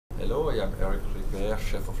Hello, I am Eric Ripert,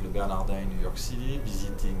 chef of Le Bernardin in New York City,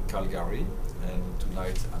 visiting Calgary, and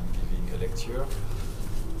tonight I'm giving a lecture.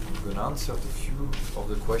 I'm going to answer a few of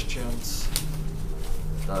the questions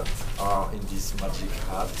that are in this magic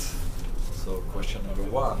hat. So question number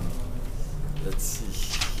one, let's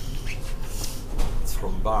see, it's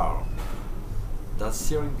from Bar. Does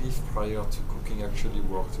searing beef prior to cooking actually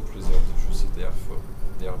work to preserve the juicy,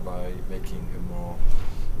 thereby making a more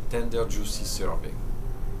tender, juicy serving?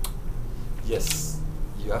 Yes,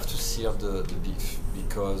 you have to sear the beef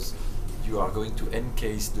because you are going to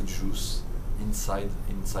encase the juice inside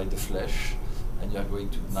the flesh, and you are going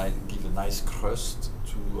to give a nice crust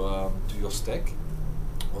to your steak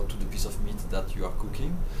or to the piece of meat that you are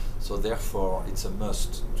cooking. So therefore, it's a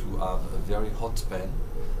must to have a very hot pan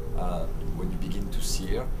when you begin to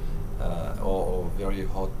sear, or very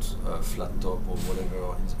hot flat top or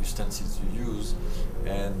whatever utensils you use,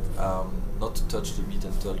 and not to touch the meat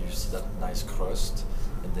until you see that nice crust,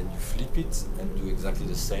 and then you flip it and do exactly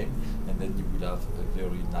the same, and then you will have a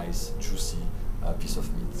very nice juicy piece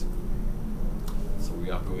of meat. So we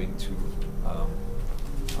are going to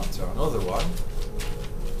answer another one.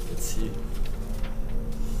 Let's see.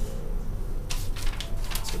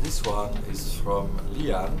 So this one is from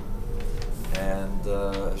Liane,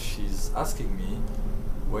 and she's asking me,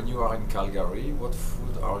 when you are in Calgary, what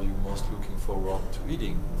food are you most looking forward to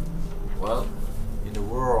eating? Well, in the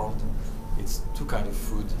world, it's two kinds of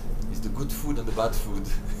food. It's the good food and the bad food.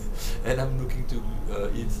 And I'm looking to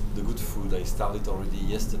eat the good food. I started already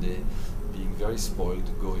yesterday, being very spoiled,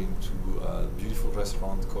 going to a beautiful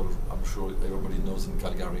restaurant called, I'm sure everybody knows in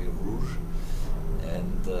Calgary, Rouge.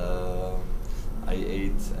 And I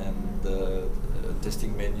ate and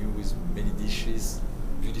tasting menu with many dishes,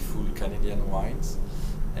 beautiful Canadian wines,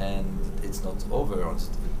 and it's not over.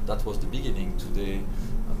 That was the beginning. Today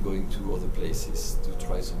I'm going to other places to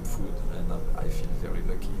try some food, and I feel very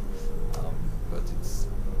lucky, but it's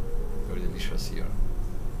very delicious here.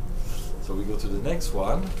 So we go to the next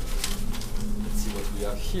one. Let's see what we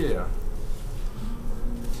have here.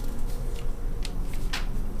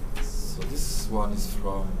 So this one is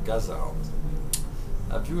from Gazard.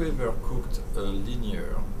 Have you ever cooked a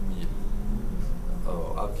linear meal?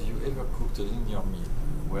 Or have you ever cooked a linear meal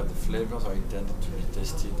where the flavors are intended to be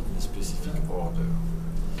tested in a specific order?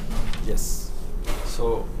 Yes.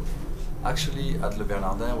 So actually at Le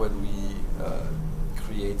Bernardin, when we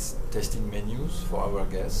create tasting menus for our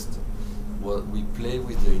guests, well, we play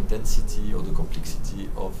with the intensity or the complexity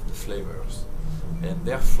of the flavors. And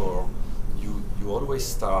therefore, you always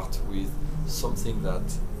start with something that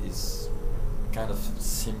is kind of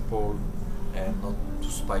simple and not too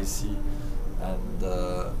spicy, and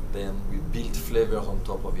then we build flavors on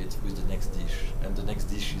top of it with the next dish, and the next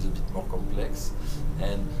dish is a bit more complex,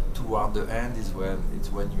 and toward the end is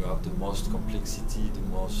when you have the most complexity, the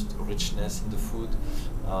most richness in the food,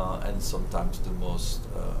 and sometimes the most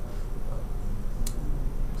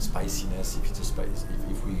spiciness, if it's a spice,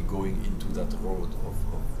 if we're going into that road of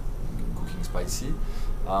cooking spicy.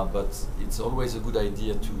 But it's always a good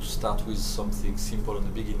idea to start with something simple in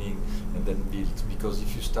the beginning and then build, because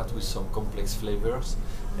if you start with some complex flavors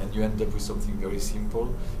and you end up with something very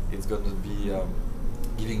simple, it's going to be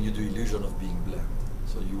giving you the illusion of being bland.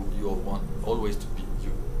 So you want always to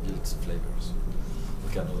build flavors.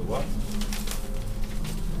 Okay, another one.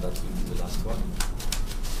 And that will be the last one.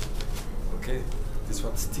 Okay, this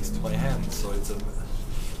one sticks to my hand, so it's a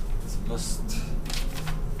must.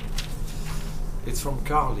 It's from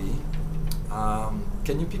Carly.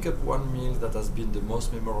 Can you pick up one meal that has been the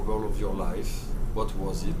most memorable of your life? What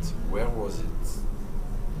was it? Where was it?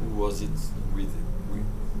 Who was it with?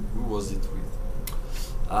 Who was it with?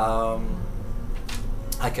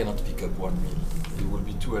 I cannot pick up one meal. It would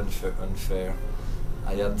be too unfair.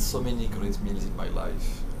 I had so many great meals in my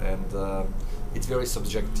life, and it's very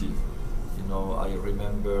subjective. You know, I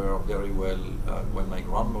remember very well when my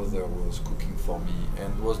grandmother was cooking for me,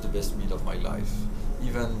 and it was the best meal of my life.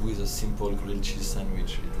 Even with a simple grilled cheese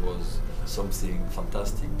sandwich, it was something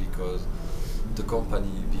fantastic, because the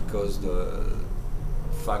company, because the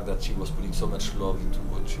fact that she was putting so much love into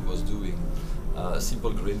what she was doing. A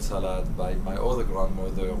simple grilled salad by my other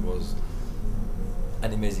grandmother was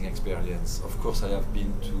an amazing experience. Of course, I have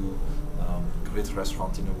been to great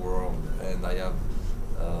restaurants in the world, and I have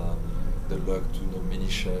the luck to know many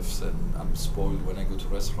chefs, and I'm spoiled when I go to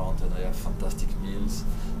restaurants and I have fantastic meals,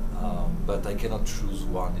 but I cannot choose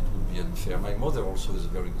one. It would be unfair. My mother also is a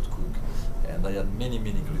very good cook, and I had many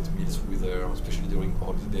great meals with her, especially during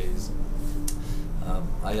holidays.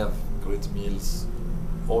 I have great meals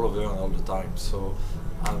all over and all the time, so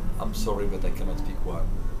I'm sorry, but I cannot pick one.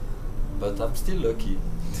 but I'm still lucky.